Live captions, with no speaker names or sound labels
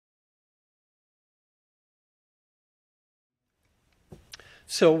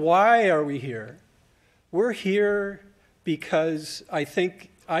So why are we here? We're here because I think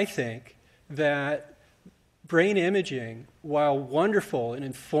that brain imaging, while wonderful and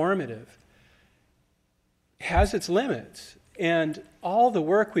informative, has its limits. And all the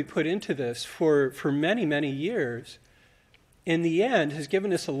work we put into this for many, many years, in the end, has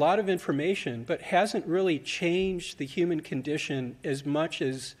given us a lot of information, but hasn't really changed the human condition as much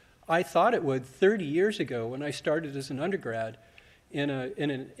as I thought it would 30 years ago when I started as an undergrad in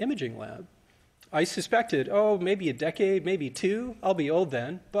an imaging lab. I suspected, oh, maybe a decade, maybe two, I'll be old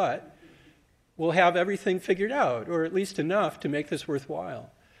then, but we'll have everything figured out, or at least enough to make this worthwhile.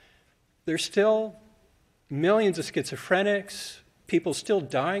 There's still millions of schizophrenics, people still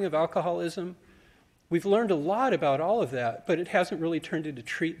dying of alcoholism. We've learned a lot about all of that, but it hasn't really turned into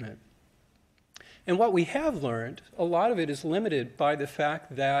treatment. And what we have learned, a lot of it is limited by the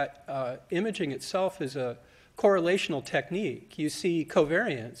fact that imaging itself is a correlational technique. You see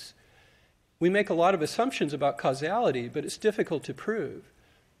covariance. We make a lot of assumptions about causality, but it's difficult to prove.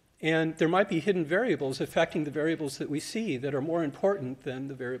 And there might be hidden variables affecting the variables that we see that are more important than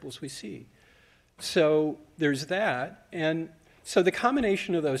the variables we see. So there's that. And so the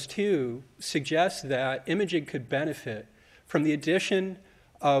combination of those two suggests that imaging could benefit from the addition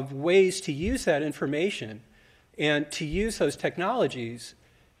of ways to use that information and to use those technologies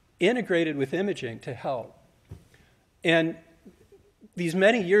integrated with imaging to help. And these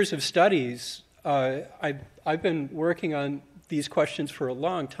many years of studies, I've been working on these questions for a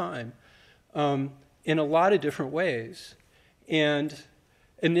long time in a lot of different ways. And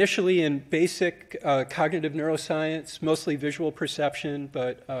initially in basic cognitive neuroscience, mostly visual perception,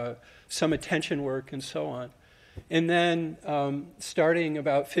 but some attention work and so on. And then starting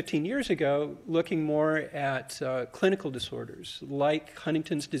about 15 years ago, looking more at clinical disorders like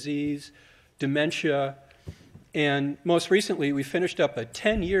Huntington's disease, dementia, and most recently we finished up a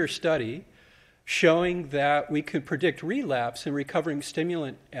 10-year study showing that we could predict relapse in recovering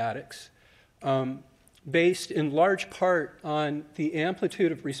stimulant addicts based in large part on the amplitude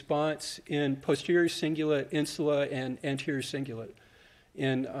of response in posterior cingulate, insula, and anterior cingulate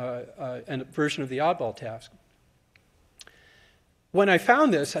in a version of the oddball task. When I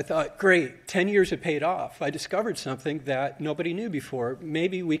found this, I thought, great, 10 years have paid off. I discovered something that nobody knew before.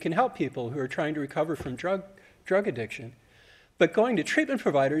 Maybe we can help people who are trying to recover from drug addiction. But going to treatment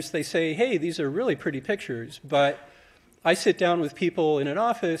providers, they say, hey, these are really pretty pictures, but I sit down with people in an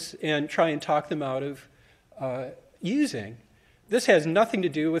office and try and talk them out of using. This has nothing to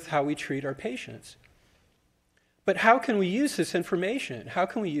do with how we treat our patients. But how can we use this information? How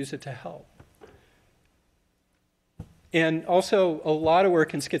can we use it to help? And also a lot of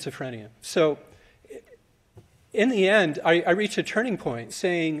work in schizophrenia. So in the end, I reached a turning point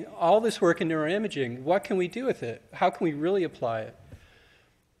saying, all this work in neuroimaging, what can we do with it? How can we really apply it?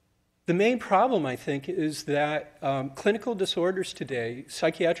 The main problem, I think, is that clinical disorders today,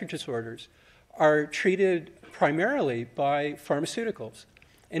 psychiatric disorders, are treated primarily by pharmaceuticals.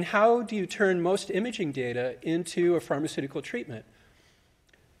 And how do you turn most imaging data into a pharmaceutical treatment?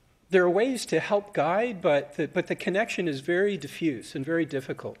 There are ways to help guide, but the connection is very diffuse and very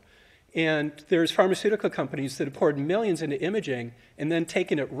difficult. And there's pharmaceutical companies that have poured millions into imaging and then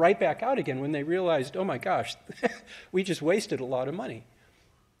taken it right back out again when they realized, oh my gosh, we just wasted a lot of money.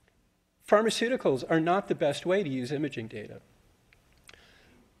 Pharmaceuticals are not the best way to use imaging data.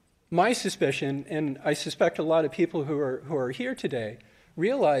 My suspicion, and I suspect a lot of people who are here today,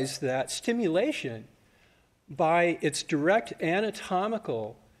 realize that stimulation, by its direct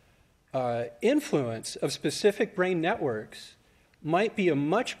anatomical influence of specific brain networks, might be a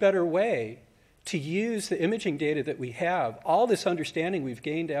much better way to use the imaging data that we have, all this understanding we've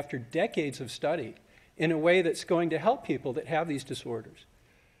gained after decades of study, in a way that's going to help people that have these disorders.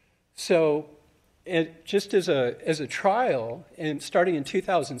 So just as a trial, and starting in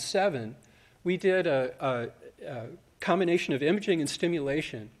 2007, we did a combination of imaging and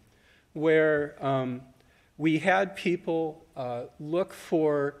stimulation where we had people look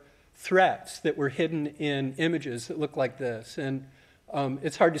for threats that were hidden in images that look like this. And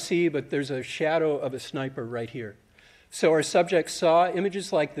it's hard to see, but there's a shadow of a sniper right here. So our subjects saw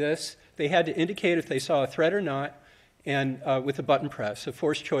images like this. They had to indicate if they saw a threat or not, and with a button press, a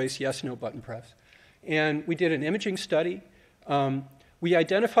forced choice, yes, no button press. And we did an imaging study. We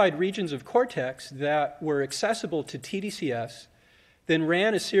identified regions of cortex that were accessible to tDCS, then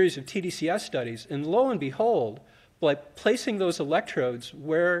ran a series of tDCS studies, and lo and behold, by placing those electrodes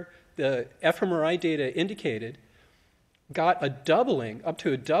where the fMRI data indicated, got a doubling, up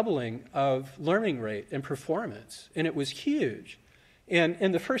to a doubling of learning rate and performance, and it was huge. And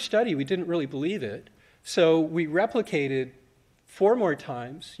in the first study, we didn't really believe it, so we replicated 4 more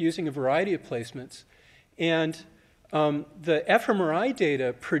times using a variety of placements. And the fMRI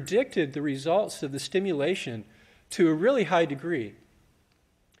data predicted the results of the stimulation to a really high degree.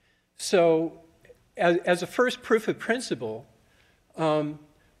 So as a first proof of principle,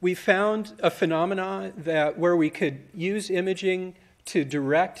 we found a phenomenon where we could use imaging to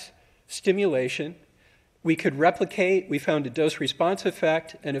direct stimulation. We could replicate. We found a dose-response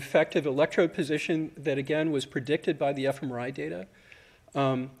effect, an effective electrode position that, again, was predicted by the fMRI data.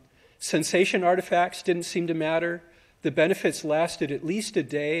 Sensation artifacts didn't seem to matter. The benefits lasted at least a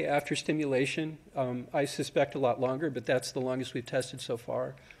day after stimulation. I suspect a lot longer, but that's the longest we've tested so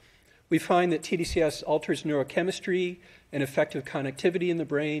far. We find that tDCS alters neurochemistry and effective connectivity in the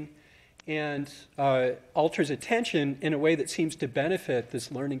brain, and alters attention in a way that seems to benefit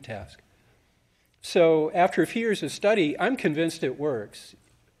this learning task. So after a few years of study, I'm convinced it works.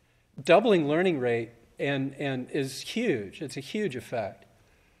 Doubling learning rate and is huge. It's a huge effect.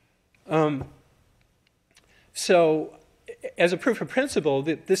 So as a proof of principle,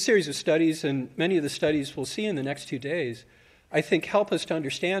 this series of studies and many of the studies we'll see in the next 2 days, I think help us to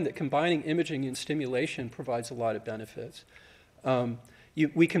understand that combining imaging and stimulation provides a lot of benefits.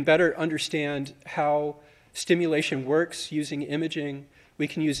 We can better understand how stimulation works using imaging. We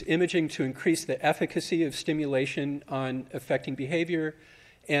can use imaging to increase the efficacy of stimulation on affecting behavior.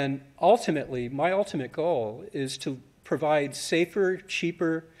 And ultimately, my ultimate goal is to provide safer,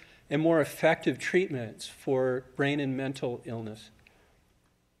 cheaper, and more effective treatments for brain and mental illness.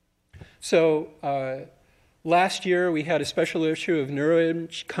 So last year, we had a special issue of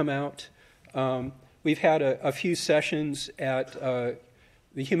Neuroscience come out. We've had a few sessions at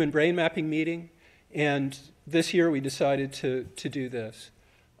the Human Brain Mapping meeting, and this year we decided to do this.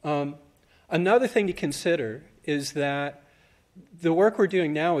 Another thing to consider is that the work we're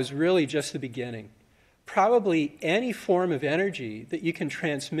doing now is really just the beginning. Probably any form of energy that you can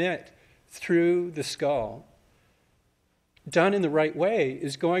transmit through the skull, done in the right way,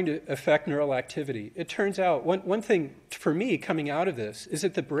 is going to affect neural activity. It turns out, one thing for me coming out of this is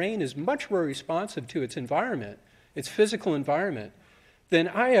that the brain is much more responsive to its environment, its physical environment, than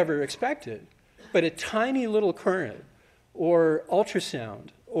I ever expected. But a tiny little current, or ultrasound,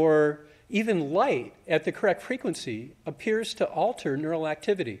 or even light at the correct frequency appears to alter neural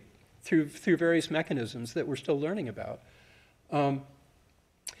activity through various mechanisms that we're still learning about.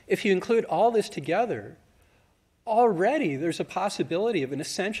 If you include all this together, already there's a possibility of an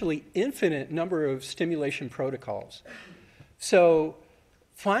essentially infinite number of stimulation protocols. So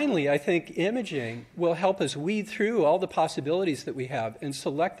finally, I think imaging will help us weed through all the possibilities that we have and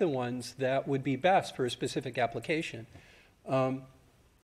select the ones that would be best for a specific application.